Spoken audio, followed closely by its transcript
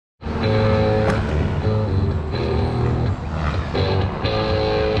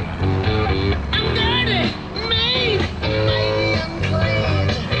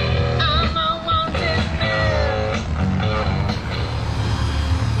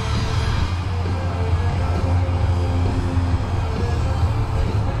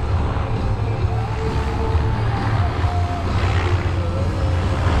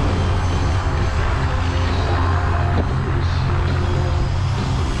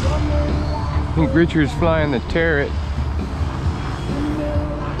I think Richard's flying the Turret.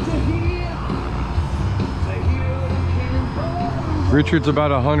 Richard's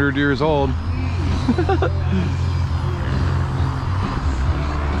about 100 years old.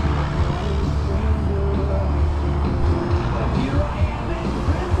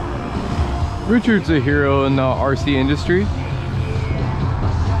 Richard's a hero in the RC industry.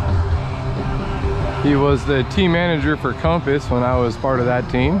 He was the team manager for Compass when I was part of that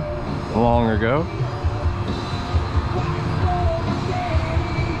team long ago.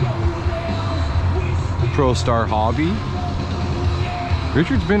 Pro Star Hobby.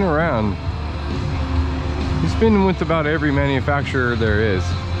 Richard's been around. He's been with about every manufacturer there is.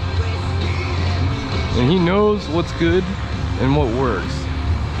 And he knows what's good and what works.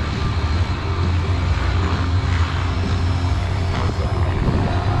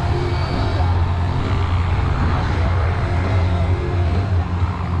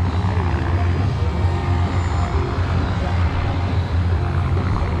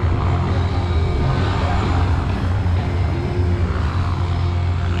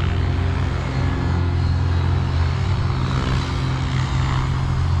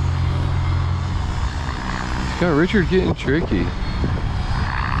 Got Richard getting tricky. You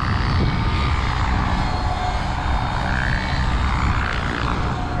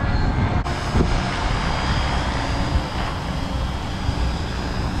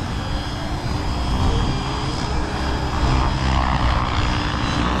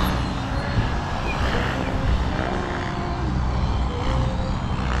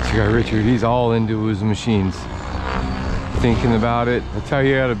got Richard, he's all into his machines. Thinking about it. That's how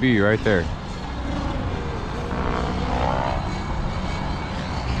you gotta be right there.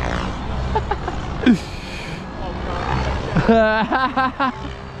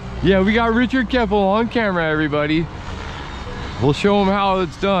 Yeah, we got Richard Keppel on camera, everybody. We'll show him how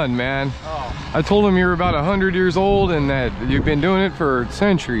it's done, man. Oh. I told him you were about 100 years old and that you've been doing it for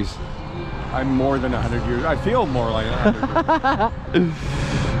centuries. I'm more than 100 years. I feel more like 100 years.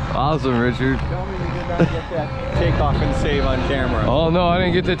 Awesome, Richard. Tell me you did not get that take off and save on camera. Oh no, I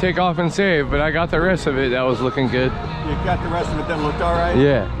didn't get to take off and save, but I got the rest of it. That was looking good. You got the rest of it that looked all right?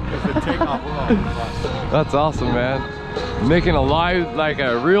 Yeah. Because the takeoff was That's awesome, man. Making a live, like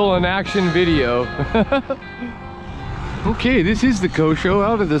a real in action video. Okay, this is the Coe Show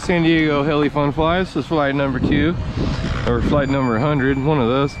out of the San Diego Heli Fun Flies. This is flight number 2, or flight number 100, one of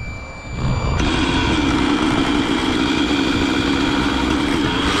those.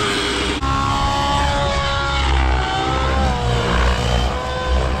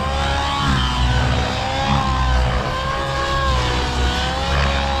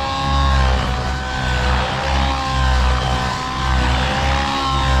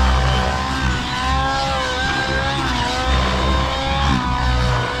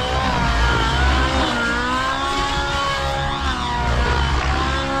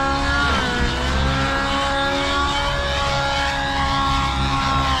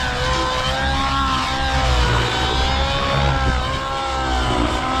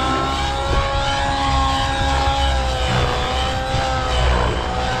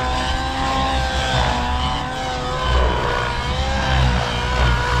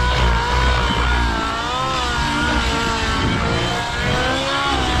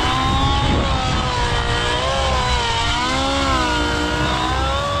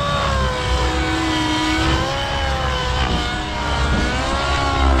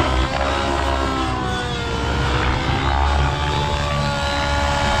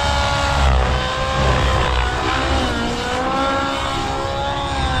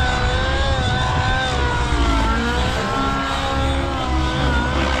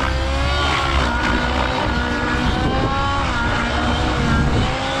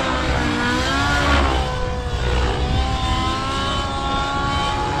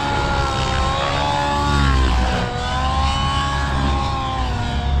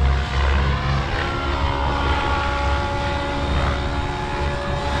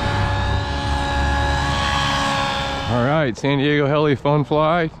 All right, San Diego Heli Fun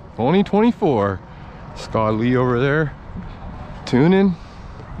Fly 2024. Scott Lee over there tuning.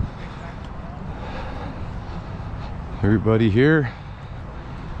 Everybody here.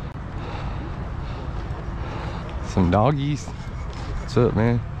 Some doggies. What's up,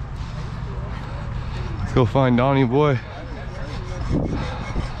 man? Let's go find Donnie boy.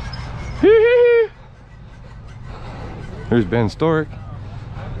 There's Ben Stork.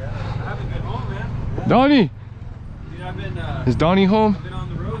 Donnie! Is Donnie home? I've been on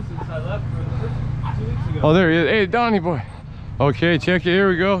the road since I left for the first 2 weeks ago. Oh, there he is. Hey, Donnie boy. Okay, check it. Here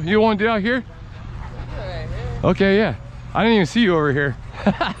we go. You want to do out here? Right here. Okay, yeah. I didn't even see you over here.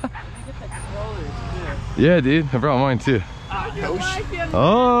 Yeah, dude. I brought mine too.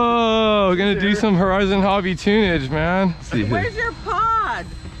 Oh, we're gonna do some Horizon Hobby tunage, man. Let's see. Where's your pod?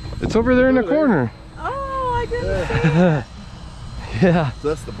 It's over there in the corner. Oh, I didn't see it. Yeah.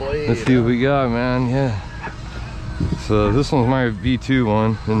 That's the blade. Let's see what we got, man. Yeah. So this one's my V2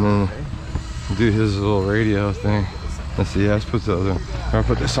 one, and then do his little radio thing. Let's see. Yeah, let's put the other. I'll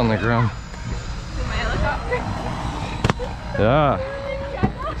put this on the ground. Yeah.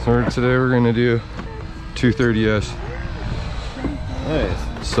 So today we're gonna do 230S.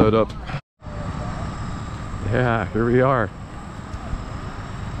 Nice. Sewed up. Yeah, here we are.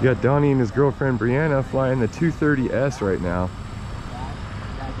 You got Donnie and his girlfriend Brianna flying the 230S right now.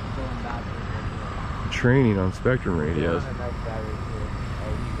 Training on Spectrum radios.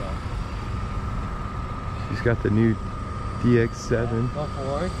 She's got the new DX7. Go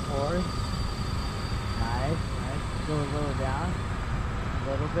forward, forward. Nice, nice. Go a little down. A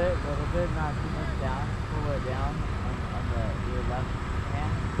little bit, not too much down. Pull it down on your left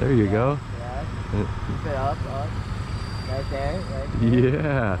hand. There you go. Yeah. Keep it up. Right there, right there.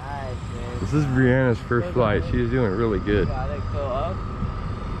 Yeah. Nice, dude. This is Brianna's first flight. She's doing really good. Got it, go up.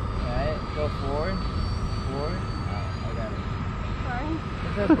 Right, go forward. Forward. I got it. Sorry.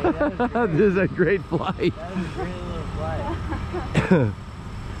 It's okay, that was great. This is a great flight. That was a great little flight.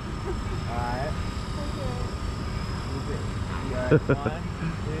 Alright. You got 1, 2, 3.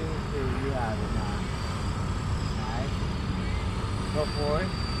 You have it now. Nice. Go forward.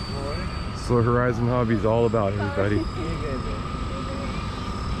 Forward. That's what Horizon Hobby's all about, everybody. You're good, dude.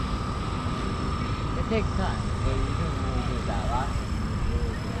 It takes time, but you're doing really good that last one.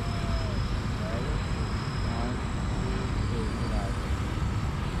 Really good. Ready? 1, 2,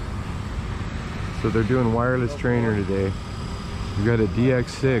 3. So they're doing wireless trainer today. We've got a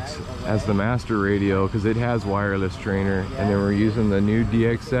DX6 as the master radio because it has wireless trainer, and then we're using the new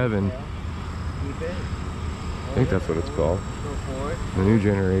DX7. Keep it. I think that's what it's called. Go forward. The new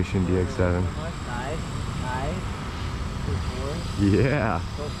generation DX7. Nice, nice. Go forward. Yeah.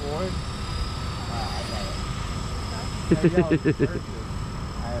 Go forward. I got it. There you go. Perfect.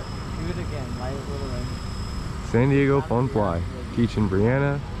 Alright, do it again. Light little ring. San Diego Fun Fly. Teaching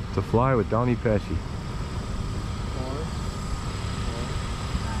Brianna to fly with Donnie Pesci. Forward. Forward.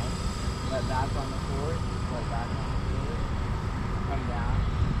 Nice. Let back on the forward. Let back on the forward. Come down.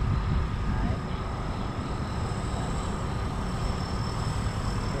 Nice.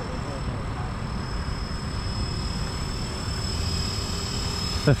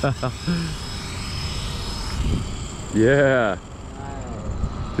 Yeah.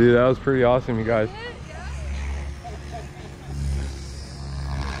 Dude, that was pretty awesome, you guys.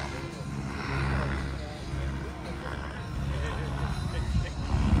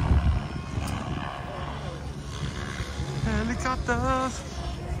 Helicopters.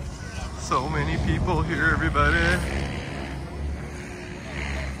 So many people here, everybody.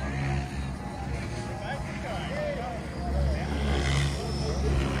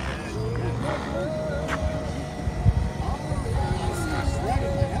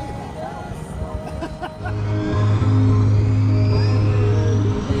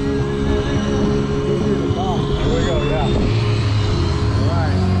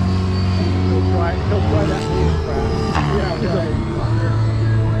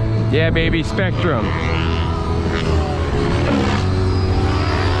 Yeah, baby, Spectrum.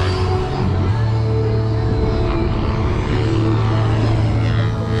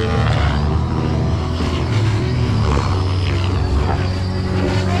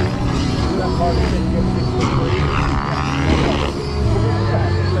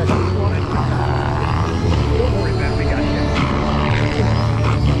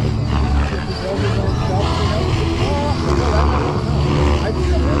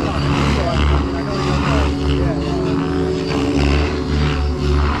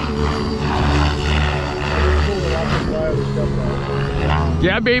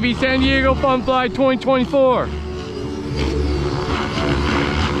 Yeah, baby, San Diego Fun Fly 2024.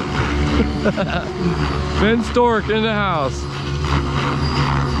 Ben Stork in the house.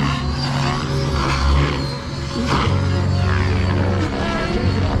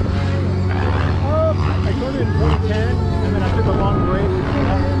 I started in 2010, and then I took a long break,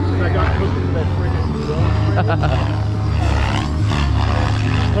 and I got hooked into that freaking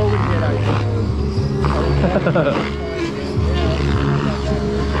COVID hit,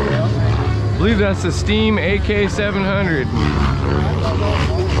 I believe that's the Steam AK700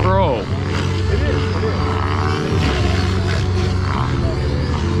 Pro. It is.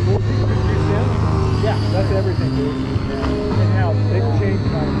 Yeah, that's everything, dude. And now it changed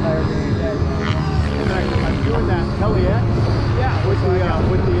my entire game. And I'm doing that Heli X. Yeah, with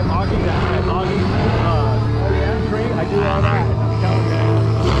the Augie, that Augie do all that. And I'm telling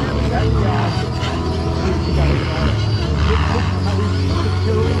you, that'd be awesome. You got it all. How we just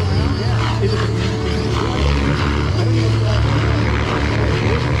carry around? Yeah. Is it a game changer? I don't even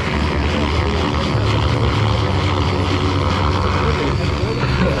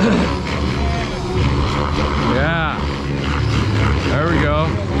Yeah. There we go.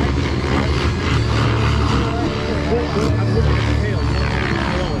 I'm looking at the tail.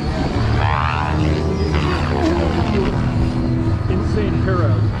 Insane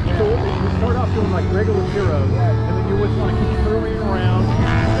piros. So you start off doing like regular piros, and then you always want to keep throwing it around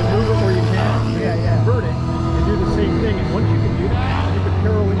and move it where you can, convert it, and do the same thing. And once you can do that, you can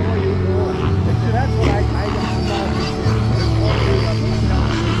piro anywhere you go. So that's what I got involved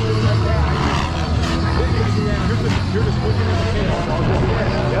You're just looking at the tail.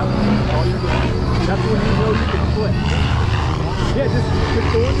 Yep. All you're doing. That's when you know you can flip. Yeah, just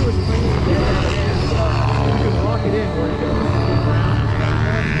go into his plane. You can lock it in where it goes.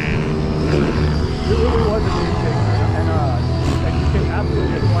 It really was a game changer, and you can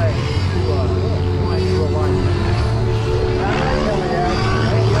absolutely apply it to a line.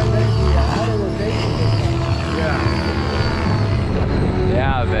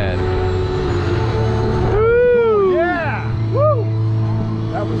 Yeah, man. Woo! Yeah! Woo!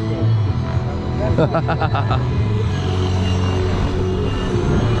 That was cool.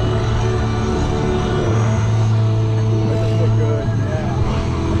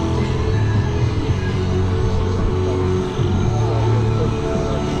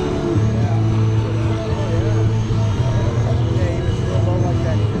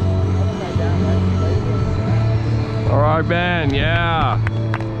 All right, Ben. Yeah.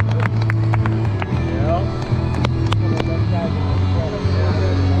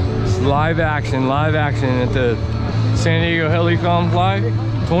 It's live action at the San Diego Helicom Fly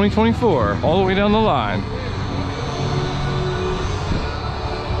 2024, all the way down the line.